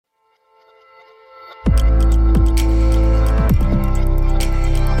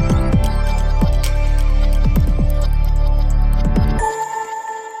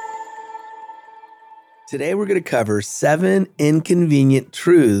Today, we're going to cover 7 inconvenient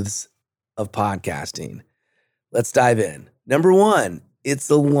truths of podcasting. Let's dive in. Number 1, it's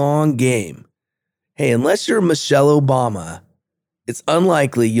a long game. Hey, unless you're Michelle Obama, it's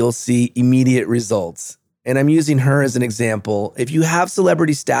unlikely you'll see immediate results. And I'm using her as an example. If you have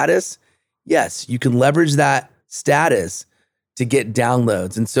celebrity status, yes, you can leverage that status to get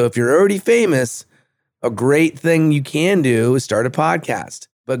downloads. And so if you're already famous, a great thing you can do is start a podcast.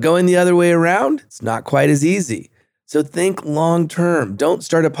 But going the other way around, it's not quite as easy. So think long term. Don't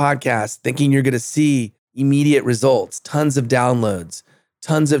start a podcast thinking you're going to see immediate results, tons of downloads,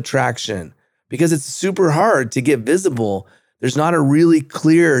 tons of traction, because it's super hard to get visible. There's not a really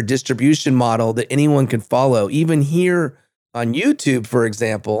clear distribution model that anyone can follow. Even here on YouTube, for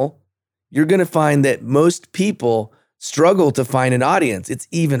example, you're going to find that most people struggle to find an audience. It's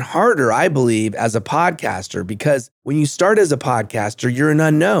even harder, I believe, as a podcaster, because when you start as a podcaster, you're an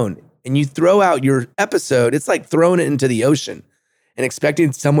unknown and you throw out your episode. It's like throwing it into the ocean and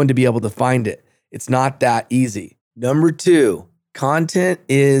expecting someone to be able to find it. It's not that easy. Number 2, content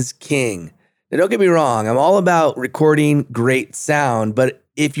is king. Now, don't get me wrong. I'm all about recording great sound, but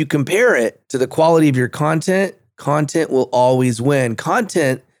if you compare it to the quality of your content, content will always win.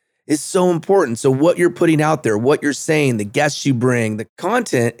 Content is so important. So what you're putting out there, what you're saying, the guests you bring, the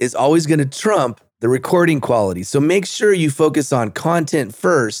content is always going to trump the recording quality. So make sure you focus on content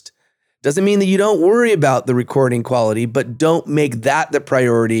first. Doesn't mean that you don't worry about the recording quality, but don't make that the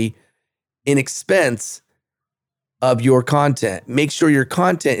priority in expense of your content. Make sure your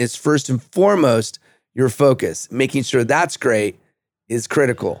content is first and foremost your focus. Making sure that's great is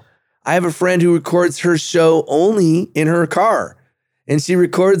critical. I have a friend who records her show only in her car. And she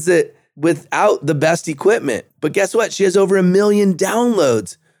records it without the best equipment. But guess what? She has over 1 million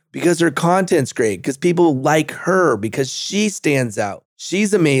downloads because her content's great, because people like her, because she stands out.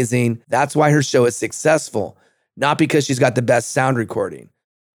 She's amazing. That's why her show is successful, not because she's got the best sound recording.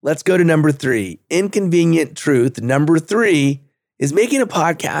 Let's go to number 3. Inconvenient truth. Number 3 is making a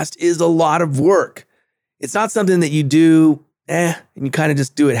podcast is a lot of work. It's not something that you do, and you kind of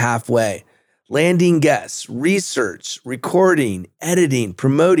just do it halfway. Landing guests, research, recording, editing,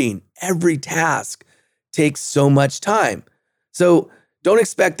 promoting, every task takes so much time. So don't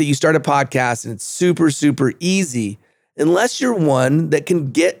expect that you start a podcast and it's super, super easy unless you're one that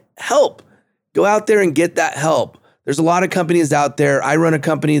can get help. Go out there and get that help. There's a lot of companies out there. I run a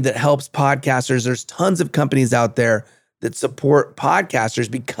company that helps podcasters. There's tons of companies out there that support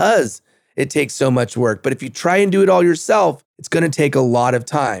podcasters because it takes so much work. But if you try and do it all yourself, it's going to take a lot of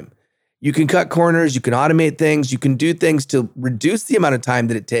time. You can cut corners, you can automate things, you can do things to reduce the amount of time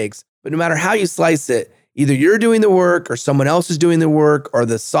that it takes. But no matter how you slice it, either you're doing the work or someone else is doing the work or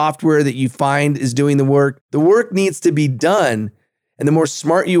the software that you find is doing the work. The work needs to be done. And the more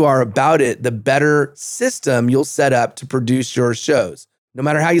smart you are about it, the better system you'll set up to produce your shows. No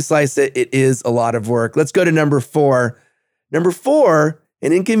matter how you slice it, it is a lot of work. Let's go to number 4. Number 4,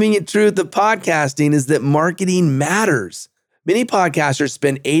 an inconvenient truth of podcasting is that marketing matters. Many podcasters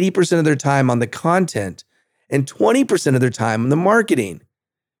spend 80% of their time on the content and 20% of their time on the marketing.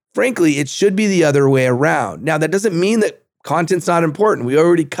 Frankly, it should be the other way around. Now, that doesn't mean that content's not important. We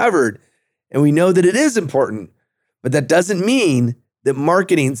already covered, and we know that it is important, but that doesn't mean that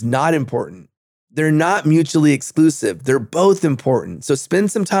marketing's not important. They're not mutually exclusive. They're both important. So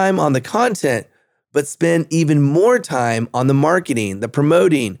spend some time on the content, but spend even more time on the marketing, the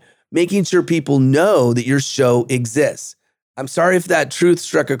promoting, making sure people know that your show exists. I'm sorry if that truth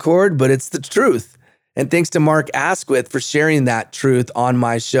struck a chord, but it's the truth. And thanks to Mark Asquith for sharing that truth on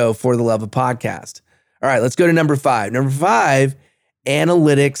my show, For the Love of Podcast. All right, let's go to number 5. Number 5,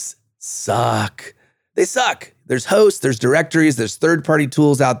 analytics suck. They suck. There's hosts, there's directories, there's third-party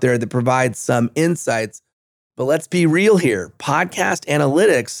tools out there that provide some insights. But let's be real here. Podcast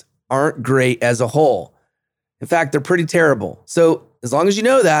analytics aren't great as a whole. In fact, they're pretty terrible. So as long as you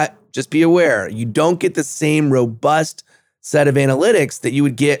know that, just be aware. You don't get the same robust set of analytics that you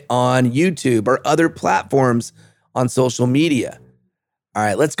would get on YouTube or other platforms on social media. All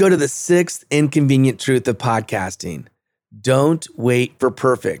right, let's go to the 6th inconvenient truth of podcasting. Don't wait for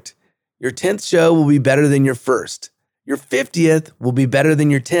perfect. Your 10th show will be better than your first. Your 50th will be better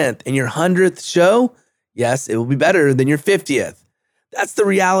than your 10th. And your 100th show, yes, it will be better than your 50th. That's the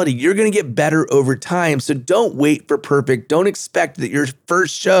reality. You're going to get better over time. So don't wait for perfect. Don't expect that your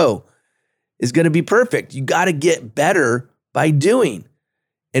first show is going to be perfect. You got to get better by doing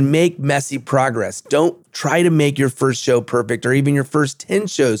and make messy progress. Don't try to make your first show perfect or even your first 10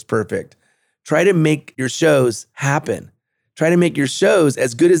 shows perfect. Try to make your shows happen. Try to make your shows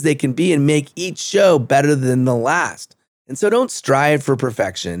as good as they can be and make each show better than the last. And so don't strive for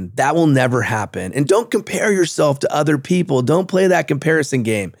perfection. That will never happen. And don't compare yourself to other people. Don't play that comparison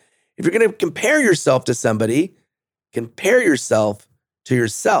game. If you're going to compare yourself to somebody, compare yourself to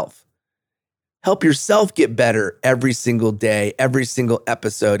yourself. Help yourself get better every single day, every single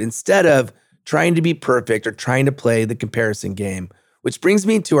episode, instead of trying to be perfect or trying to play the comparison game. Which brings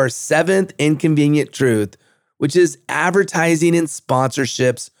me to our seventh inconvenient truth, which is advertising and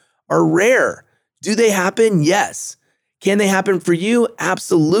sponsorships are rare. Do they happen? Yes. Can they happen for you?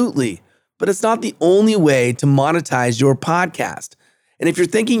 Absolutely. But it's not the only way to monetize your podcast. And if you're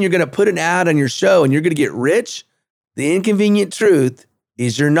thinking you're going to put an ad on your show and you're going to get rich, the inconvenient truth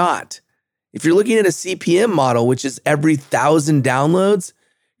is you're not. If you're looking at a CPM model, which is every 1,000 downloads,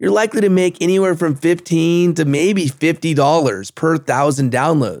 you're likely to make anywhere from $15 to maybe $50 per 1,000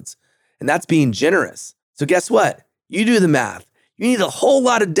 downloads. And that's being generous. So guess what? You do the math. You need a whole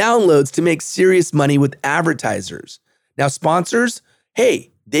lot of downloads to make serious money with advertisers. Now, sponsors,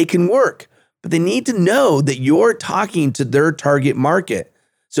 hey, they can work, but they need to know that you're talking to their target market.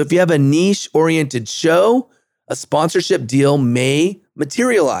 So if you have a niche-oriented show, a sponsorship deal may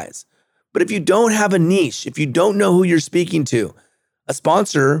materialize. But if you don't have a niche, if you don't know who you're speaking to, a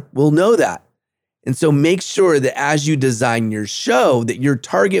sponsor will know that. And so make sure that as you design your show, that your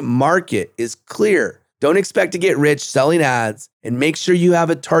target market is clear. Don't expect to get rich selling ads, and make sure you have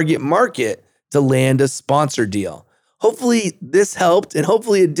a target market to land a sponsor deal. Hopefully this helped, and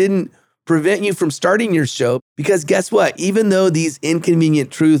hopefully it didn't prevent you from starting your show, because guess what? Even though these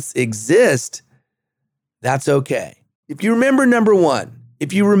inconvenient truths exist, that's okay. If you remember number one,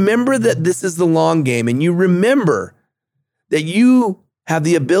 if you remember that this is the long game, and you remember that you have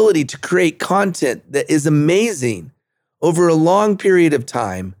the ability to create content that is amazing over a long period of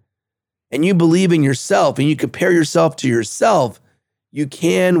time, and you believe in yourself and you compare yourself to yourself, you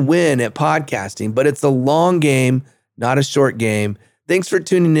can win at podcasting. But it's a long game, not a short game. Thanks for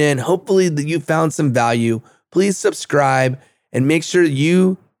tuning in. Hopefully that you found some value. Please subscribe and make sure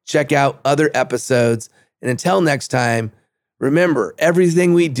you check out other episodes. And until next time, remember,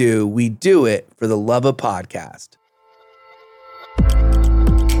 everything we do it for the love of podcast.